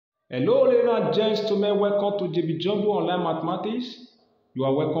Hello, ladies and gentlemen, welcome to JB Jumbo Online Mathematics. You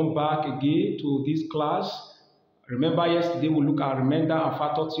are welcome back again to this class. Remember, yesterday we looked at remainder and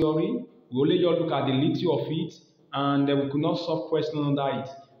factor theory. We only just look at the little of it, and we could not solve question under it.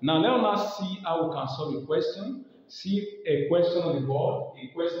 Now, let us see how we can solve a question. See a question on the board, a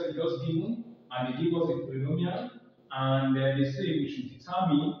question is just given, and they give us a polynomial, and they say we should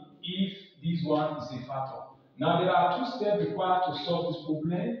determine if this one is a factor. Now, there are two steps required to solve this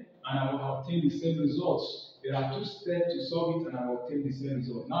problem, and I will obtain the same results. There are two steps to solve it, and I will obtain the same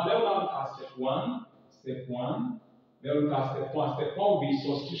result. Now, let's look at step one. Step one. Let's look at step one. Step one will be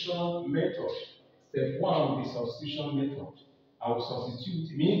substitution method. Step one will be substitution method. I will substitute.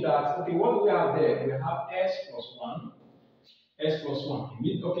 It means that, okay, what do we have there? We have s plus 1. S plus 1. It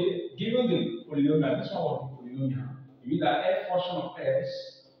means, okay, given the polynomial, this one will be polynomial. It means that f function of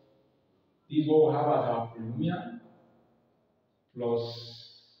s is what we have as our polynomial plus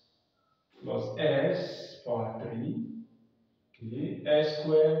s power 3, okay, s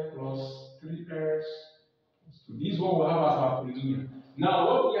squared plus 3s plus 2. This is what we have as our polynomial. Now,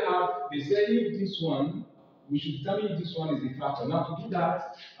 what we have, they say if this one, we should determine if this one is a factor. Now, to do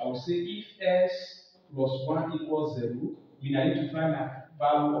that, I will say if s plus 1 equals 0, mean I need to find the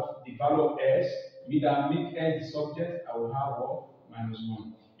value of s, mean that make s the subject, I will have what? Minus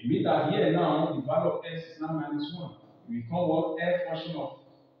 1. It means that here now, the value of s is now minus 1. We call what? F function of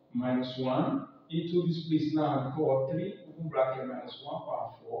minus 1 into this place now, we call 3 open bracket minus 1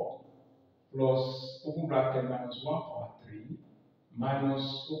 power 4 plus open bracket minus 1 power 3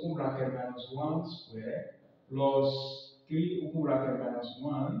 minus open bracket minus 1 square plus 3 open bracket minus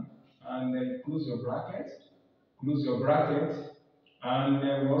 1, and then close your bracket, and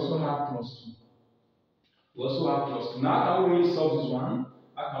then we also have plus 2. Now, how can we really solve this one?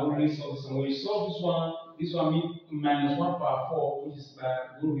 When we solve this one means minus 1 power 4, which is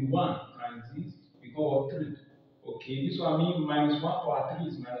going to be 1 times this, we call 3. Okay, this one means minus 1 power 3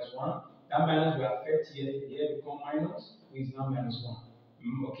 is minus 1. That minus will affect here become minus, which is now minus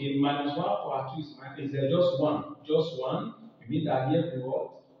 1. Okay, minus 1 power 2 is minus, just 1. It means that here we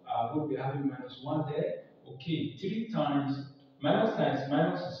will be having minus 1 there. Okay, 3 times minus is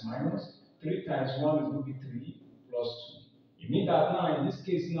minus. 3 times 1 is going to be 3 plus 2. It means that now, in this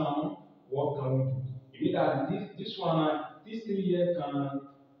case now, what can we do? It means that this one, this 3 here can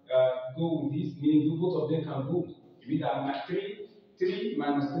go with this, meaning both of them can go. It means that 3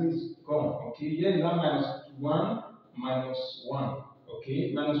 minus 3 is gone. Okay, here is now minus 1 minus 1.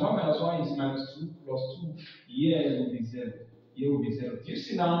 Okay, minus 1 minus 1 is minus 2 plus 2. Here will be 0. Here will be 0. Do you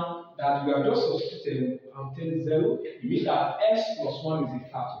see now that we have just substituted and obtained 0? It means that s plus 1 is a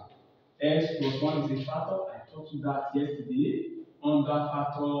factor. S plus 1 is a factor. I taught you that yesterday under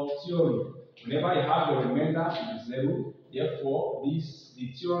factor theory. Whenever you have your remainder to be 0, therefore the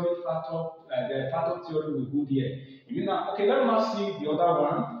factor theory will go there. You mean that, okay, let us see the other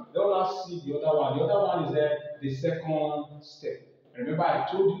one. The other one is the second step. Remember, I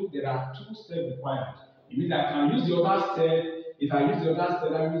told you there are 2 steps required. It means I can use the other step. If I use the other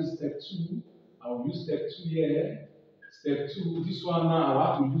step, I use step 2. I will use step 2 here. Step 2, this one now, I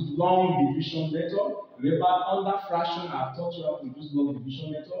have to use long division method. Remember, under fraction, I taught you how to use long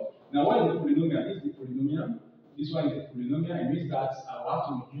division method. Now, what is the polynomial? This is the polynomial. This one is the polynomial. It means that I have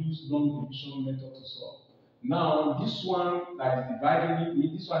to use long division method to solve. Now, this one that is dividing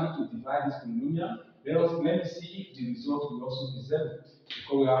it, this one needs to divide this polynomial. Let me see if the result will also be 0.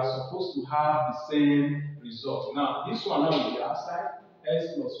 Because we are supposed to have the same result. Now, this one now will be outside.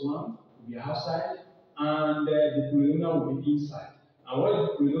 S plus 1 will be outside. And the polynomial will be inside. And what is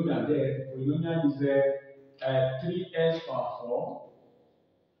the polynomial there? The polynomial is 3s power 4.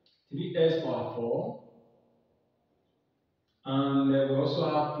 3s power 4. And we also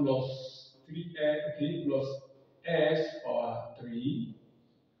have plus 3s, okay, plus s power 3.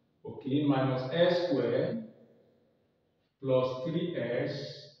 Okay, minus s squared plus 3s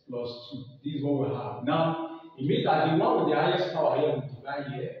plus 2. This is what we have. Now, it means that the one with the highest power here will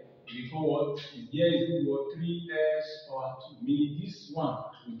divide here. Before what here is going to be 3s power 2, meaning this one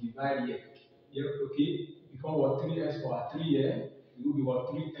will divide here. Okay, become what 3s power 3 here, it will be what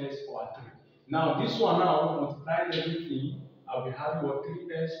 3s power 3. Now this one now multiply everything, I'll be having what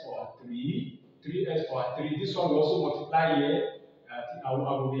 3s power 3, 3s power 3. This one will also multiply here. I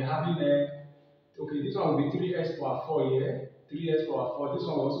will be having okay, this one will be 3s power 4 here, 3s power 4. This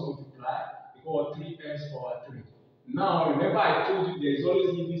one will also multiply, because 3s power 3. Now, remember I told you there is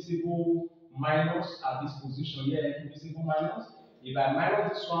always invisible minus at this position here, invisible minus. If I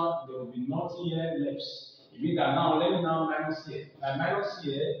minus this one, there will be nothing here left. It means that now, let me now minus here. If I minus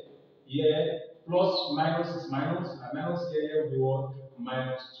here, plus minus is minus, I minus here will be what?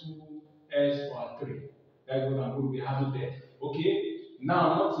 minus 2s power 3. That's what I'm going to be having there. Okay,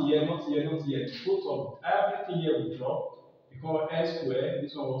 now not here. Both of everything here will drop because s squared,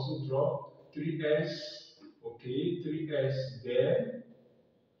 this one will also drop 3s. Okay, 3s there,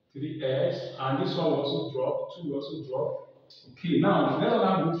 3s, and this one will also drop, 2 will also drop. Okay, now let us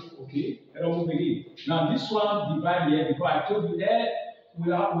now move. Okay, let us move again. Now this one divide here because I told you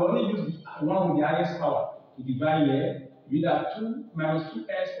we only use one with the highest power to divide here. Mean that 2 minus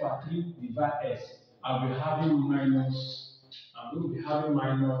 2s power 3 divide s. I'll be having minus. I'm going to be having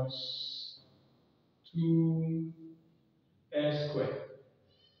minus 2s squared.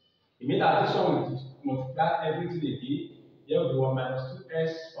 It means that this one will multiply everything again. Here will be 1 minus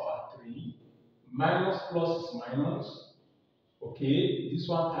 2s power 3. Minus plus is minus. Okay, this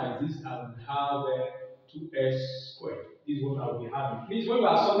one times this, I will have 2s squared. This is what I will be having. Please, when you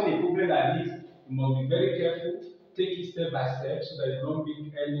are solving a problem like this, you must be very careful. Take it step by step so that you don't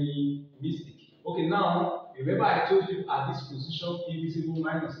make any mistake. Okay, now, remember I told you at this position, invisible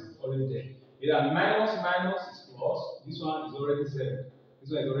minus is always there. Either minus is plus. This one is already 0. This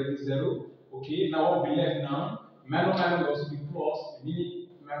one is already 0. Okay, now what will be left now? Minus will also be plus, meaning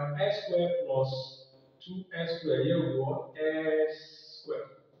minus s squared plus 2s squared. Here will be what? S squared.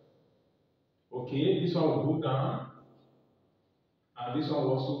 Okay, this one will go down, and this one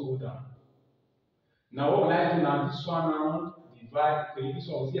will also go down. Now what will I do now? This one now divide. Okay, this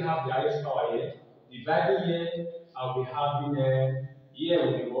one will still have the highest power here. Dividing here, I'll be having here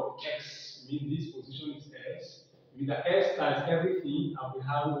will be what? X. Mean this position is s. Mean that s times everything, I'll be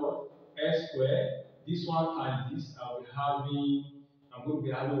having what? S squared. This one times this, I'm going to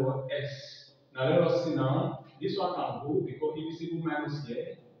be having what? S. Now let us see now. This one can go because invisible minus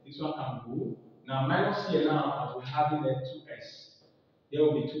here. This one can go. Now minus here now, I will having 2s. There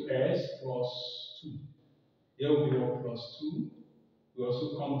will be 2s plus 2. There will be 1 plus 2. We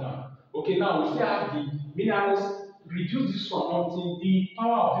also come down. Okay, now we still have the meaning I must reduce this one until the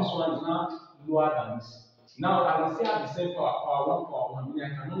power of this one is now lower than this. Now I will still have the same power 1,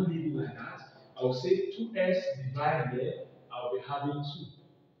 meaning I cannot leave it like that. I will say 2s divided here, I will be having 2.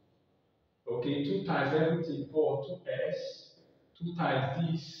 Okay, 2 times everything for 2s. 2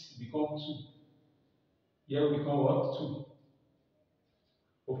 times this becomes 2. Here will become what? 2.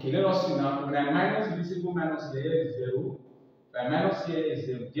 Okay, let us see now. When I minus invisible minus here is 0. If I minus here is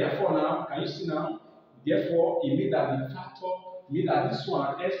 0. Therefore now, can you see now? Therefore, it means that the factor, it means that this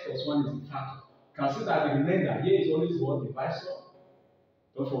one, s plus 1 is the factor. You can see that the remainder here is always what? Divisor.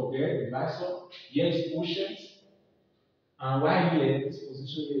 Don't forget, divisor. Here is quotient. And right here, this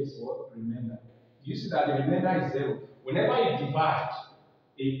position here is what? Remainder. You see that the remainder is 0. Whenever you divide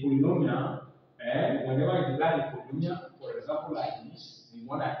a polynomial, and whenever you divide a polynomial, for example, like this, the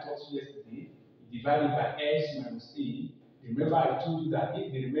one I taught you yesterday, you divide it by s minus a. Remember, I told you that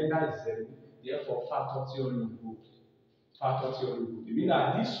if the remainder is 0, therefore factor theory will hold. Factor theory will hold. It means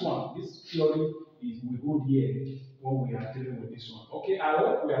that this one, this theory will hold here when we are dealing with this one. Okay, I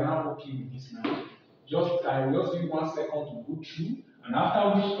hope we are now okay with this now. I will just give 1 second to go through, and after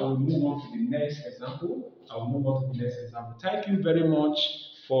which I will move on to the next example. Thank you very much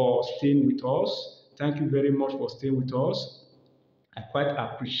for staying with us. Thank you very much for staying with us. I quite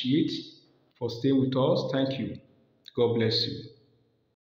appreciate for staying with us. Thank you. God bless you.